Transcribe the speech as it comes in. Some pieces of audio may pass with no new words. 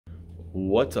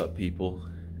What's up, people?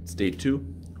 It's day 2,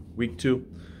 week 2.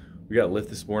 We got a lift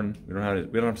this morning. We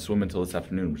don't have to swim until this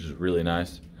afternoon, which is really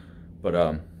nice. But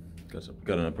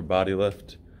got an upper body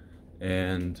lift,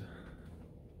 and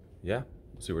yeah,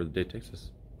 we'll see where the day takes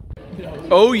us.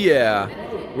 Oh yeah,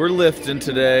 we're lifting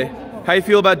today. How you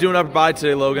feel about doing upper body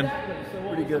today, Logan?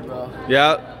 Pretty good, bro.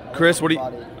 Yeah, Chris, what do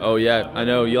you? Oh yeah, I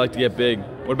know you like to get big.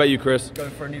 What about you, Chris?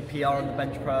 Going for a new PR on the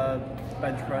bench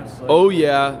press. So. Oh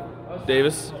yeah,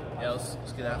 Davis. Yeah, let's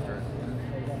get after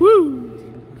it. Woo!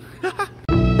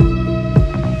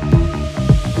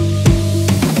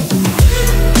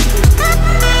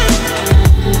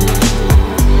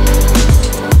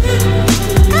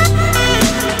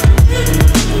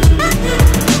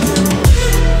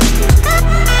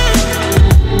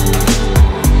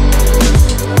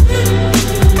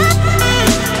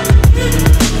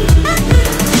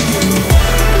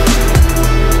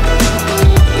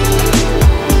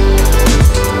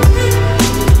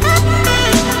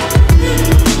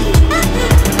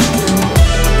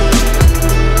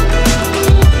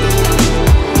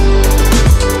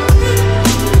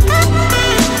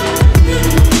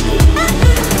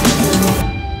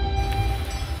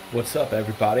 What's up,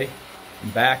 everybody? I'm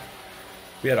back.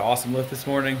 We had an awesome lift this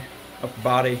morning, upper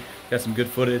body, got some good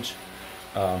footage.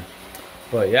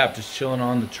 But yeah, just chilling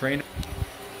on the trainer.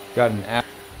 Got an hour,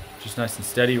 just nice and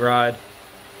steady ride.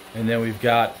 And then we've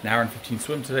got an hour and 15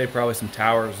 swim today, probably some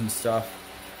towers and stuff.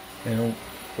 And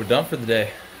we're done for the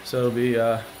day. So it'll be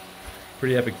a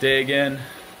pretty epic day again.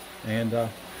 And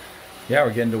yeah,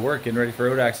 we're getting to work, getting ready for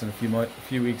ODAX in a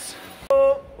few weeks.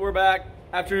 We're back.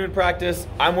 Afternoon practice.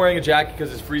 I'm wearing a jacket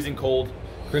because it's freezing cold.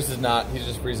 Chris is not. He's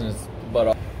just freezing his butt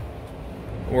off.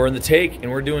 We're in the take and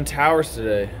we're doing towers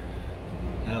today.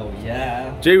 Oh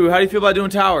yeah. Jay, how do you feel about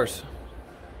doing towers?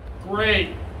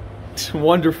 Great.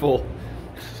 Wonderful.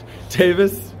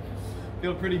 Davis?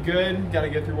 Feel pretty good. Got to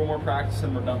get through one more practice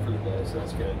and we're done for the day, so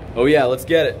that's good. Oh yeah, let's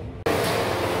get it.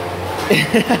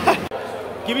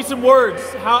 Give me some words.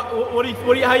 How you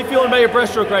feeling about your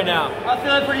breaststroke right now? I'm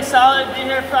feeling pretty solid. Being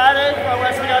here Friday for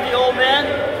wrestling out the old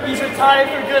man. He's retired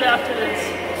for good after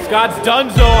this. Scott's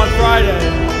donezo on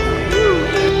Friday.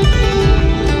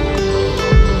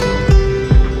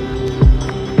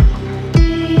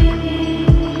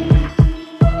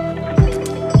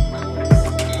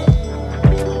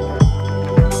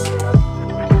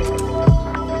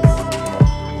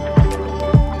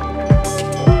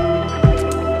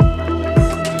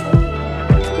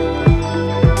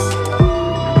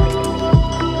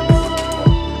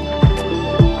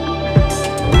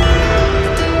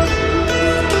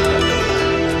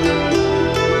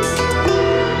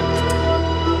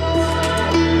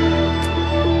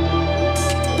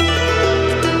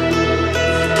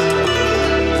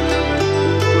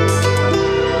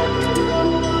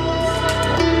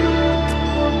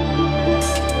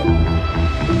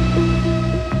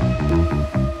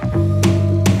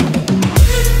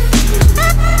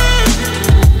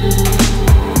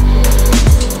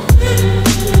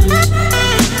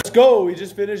 Go! We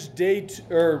just finished day 2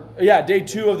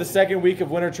 of the second week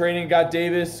of winter training. Got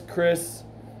Davis, Chris,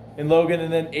 and Logan,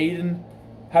 and then Aiden.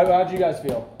 How'd you guys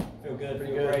feel? Feel good.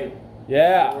 Pretty good. Great.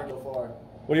 Yeah. So far.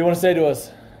 What do you want to say to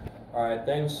us? All right,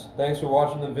 thanks for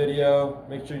watching the video.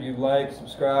 Make sure you like,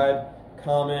 subscribe,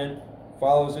 comment,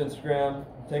 follow his Instagram,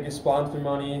 take his sponsor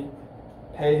money,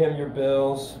 pay him your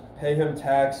bills, pay him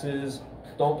taxes,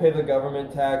 don't pay the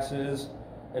government taxes,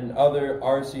 and other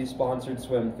RC sponsored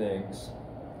swim things.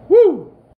 Woo!